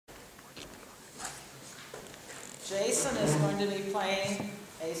Jason is going to be playing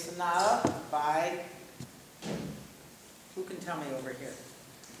a sonata by, who can tell me over here?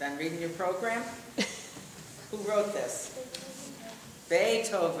 Been reading your program? Who wrote this?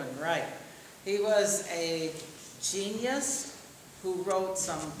 Beethoven, right. He was a genius who wrote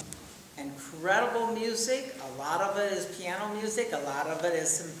some incredible music. A lot of it is piano music, a lot of it is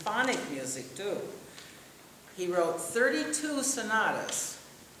symphonic music too. He wrote 32 sonatas,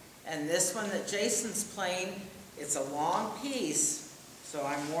 and this one that Jason's playing, it's a long piece, so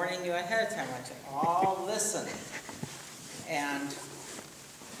I'm warning you ahead of time. I want you all listen. And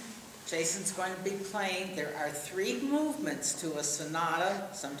Jason's going to be playing, there are 3 movements to a sonata,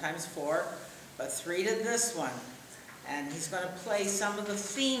 sometimes 4, but 3 to this one. And he's going to play some of the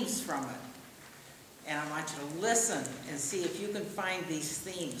themes from it. And I want you to listen and see if you can find these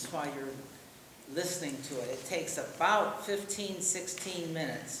themes while you're listening to it. It takes about 15, 16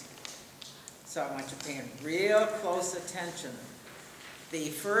 minutes. So I want you paying real close attention. The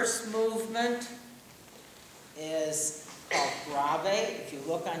first movement is called grave. If you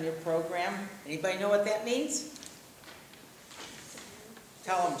look on your program, anybody know what that means?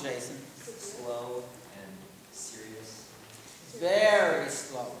 Tell them, Jason. Slow and serious. Very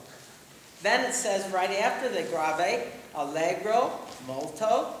slow. Then it says right after the grave, allegro,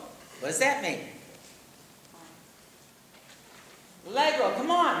 molto. What does that mean? Allegro,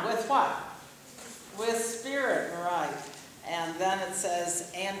 come on, with what? With spirit, right. And then it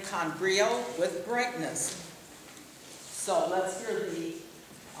says, and con brio, with brightness. So let's hear the, he's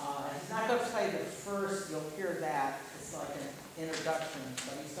not going to play the first, you'll hear that. It's like an introduction,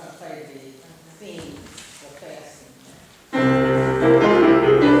 but he's going to play the theme, the fast theme.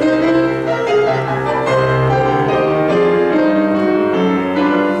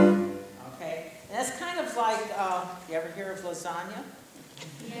 Okay, and it's kind of like, you ever hear of lasagna?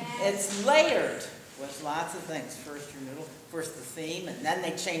 Yes. It's layered with lots of things. First your middle, first the theme, and then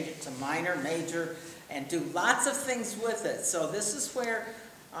they change it to minor, major, and do lots of things with it. So this is where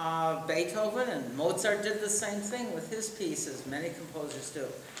Beethoven and Mozart did the same thing with his pieces. Many composers do.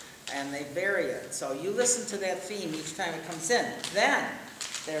 And they vary it. So you listen to that theme each time it comes in. Then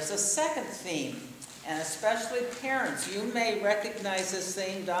there's a second theme. And especially parents, you may recognize this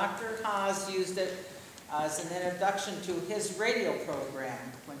theme. Dr. Haas used it as an introduction to his radio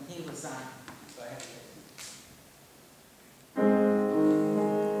program when he was on. Go ahead.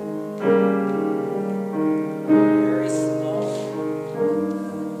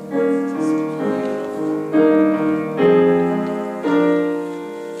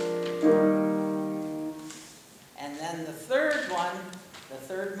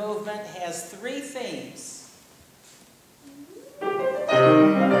 Has 3 themes. We're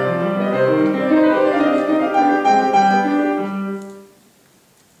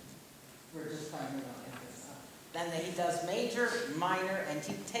just talking about this. Then he does major, minor, and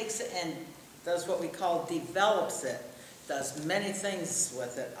he takes it and does what we call develops it. Does many things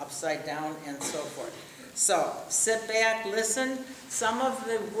with it, upside down and so forth. So sit back, listen. Some of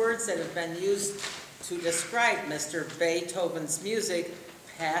the words that have been used to describe Mr. Beethoven's music,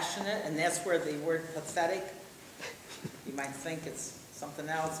 passionate, and that's where the word pathetic, you might think it's something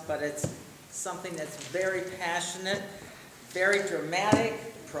else, but it's something that's very passionate, very dramatic,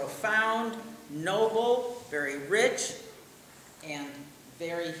 profound, noble, very rich, and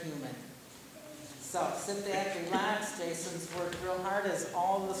very human. So sit back, relax. Jason's worked real hard, as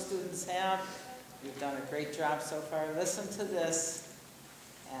all the students have. You've done a great job so far. Listen to this,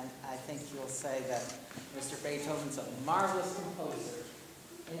 and I think you'll say that Mr. Beethoven's a marvelous composer.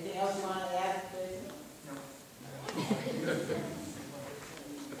 Anything else you want to add, Jason? No.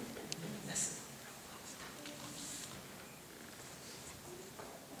 Listen.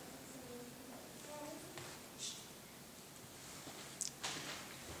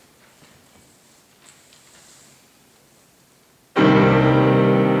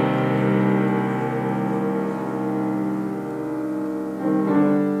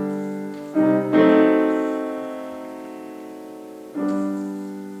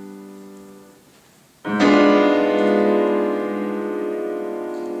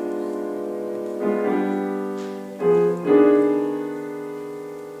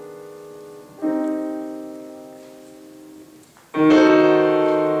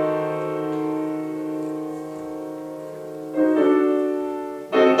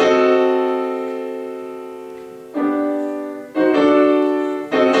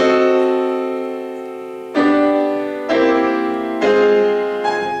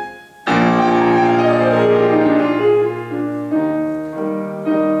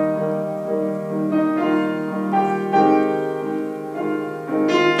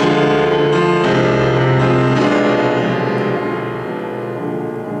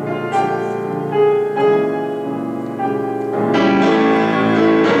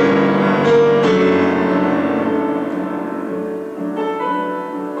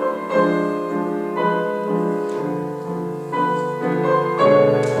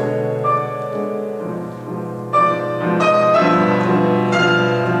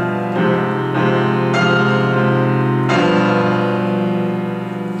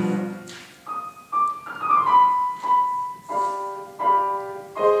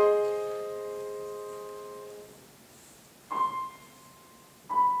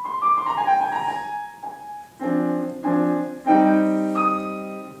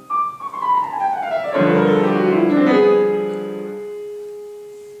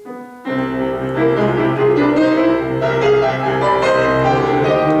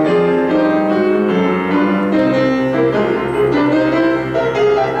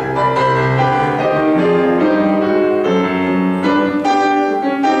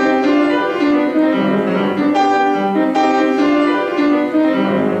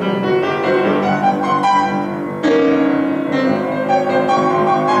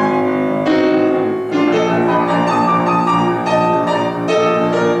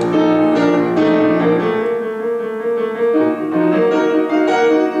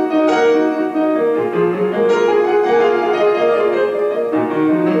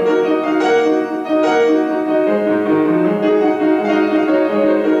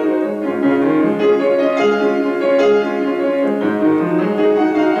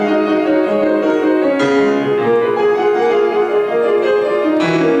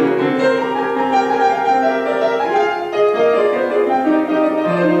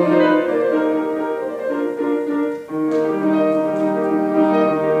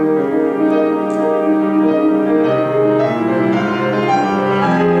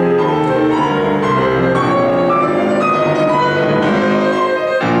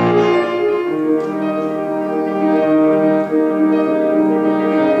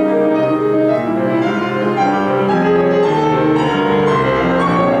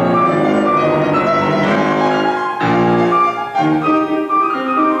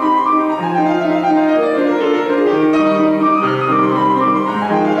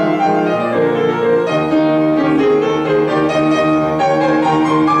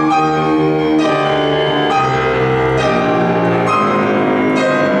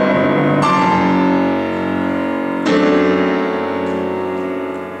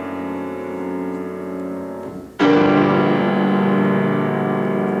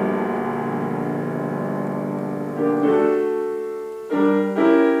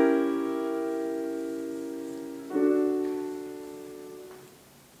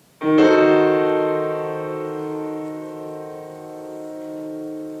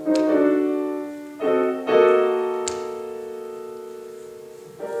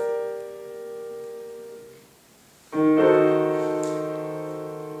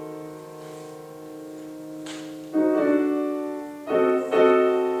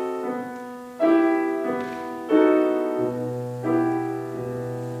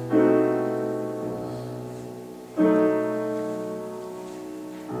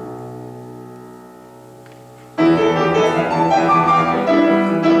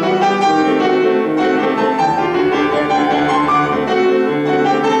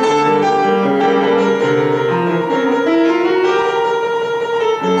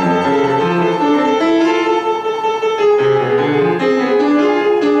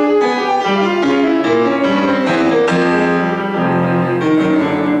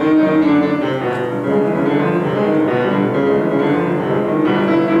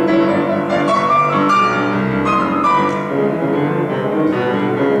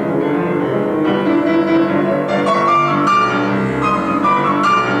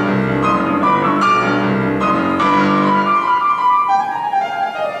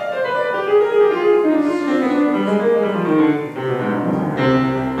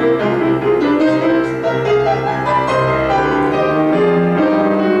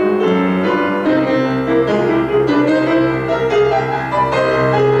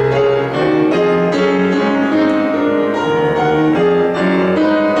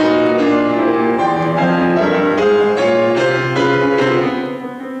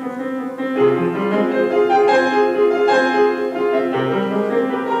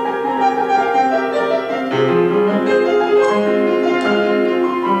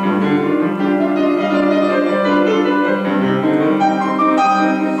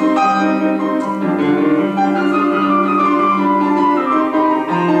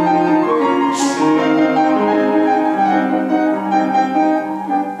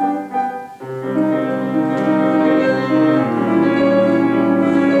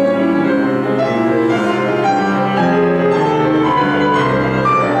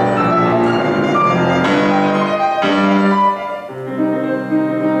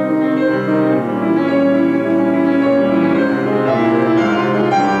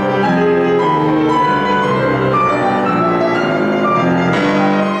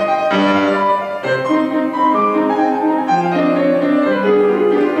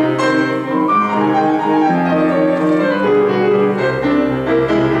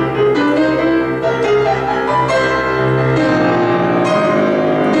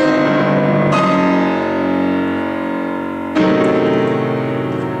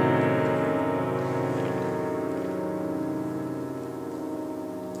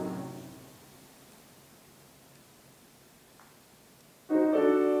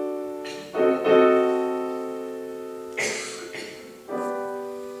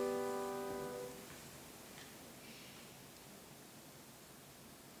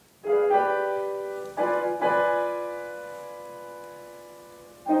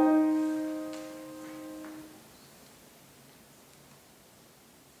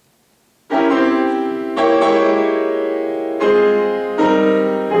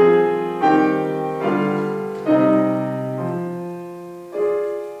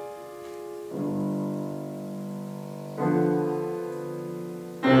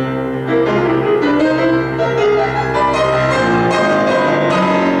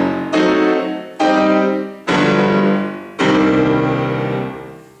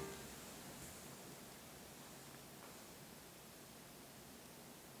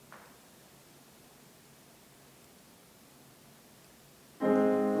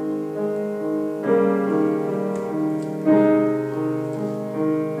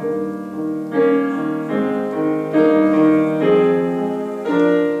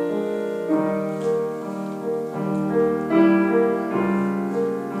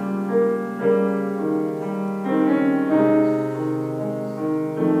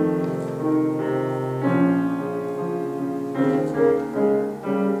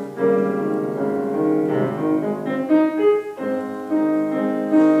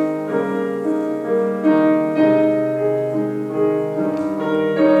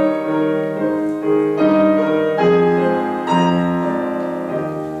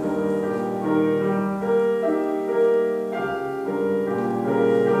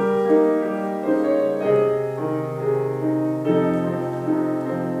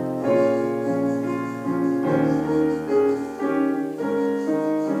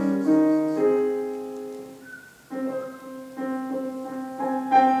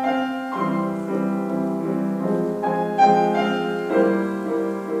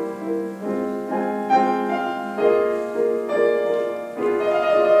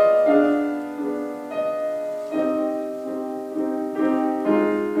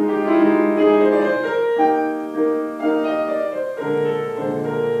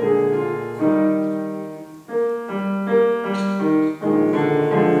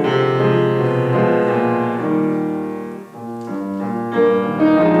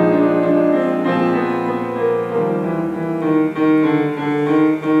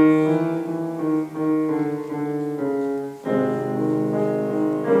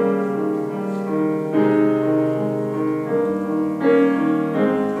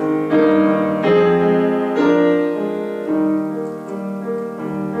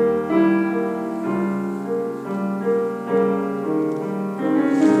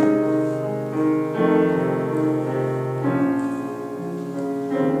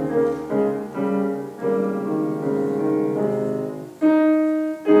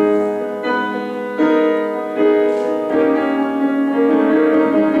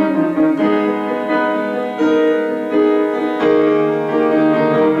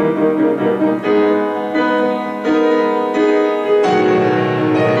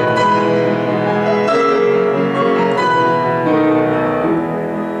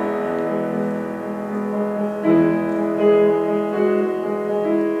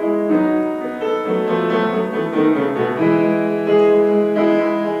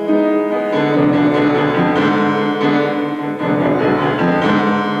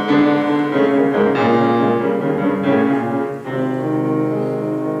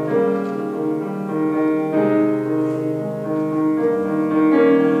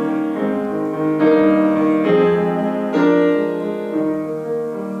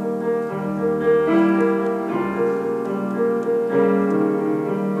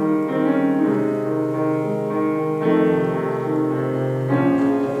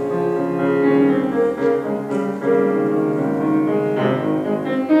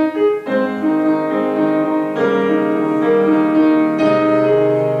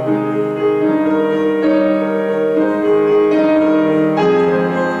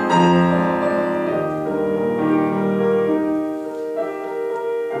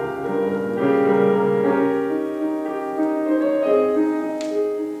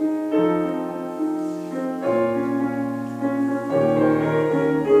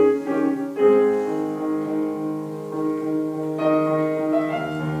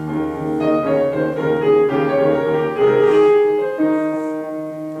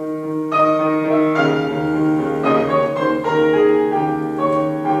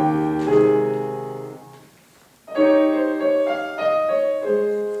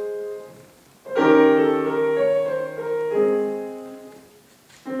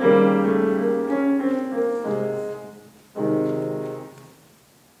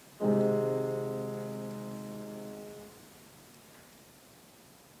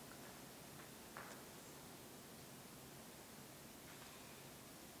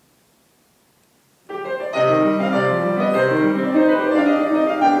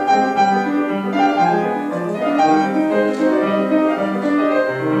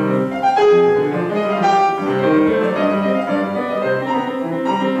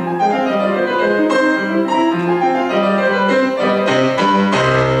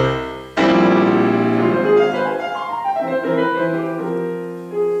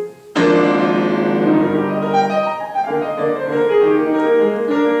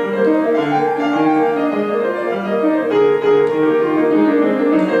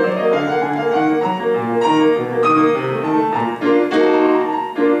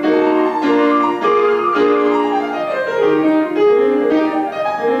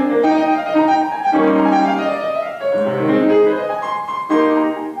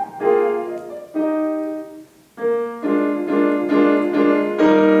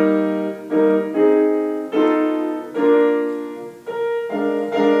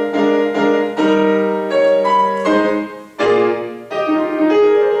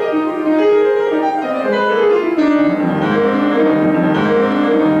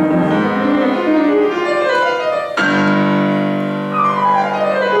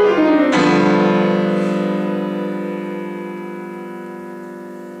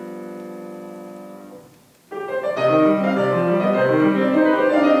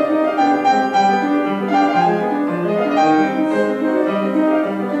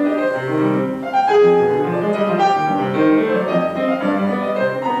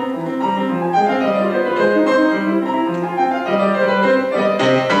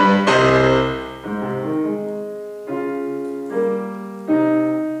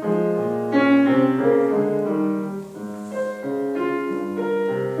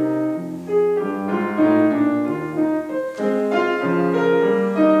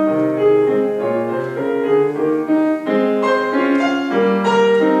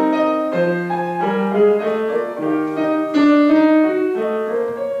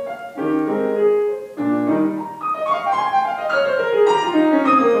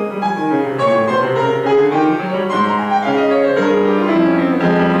 Thank you.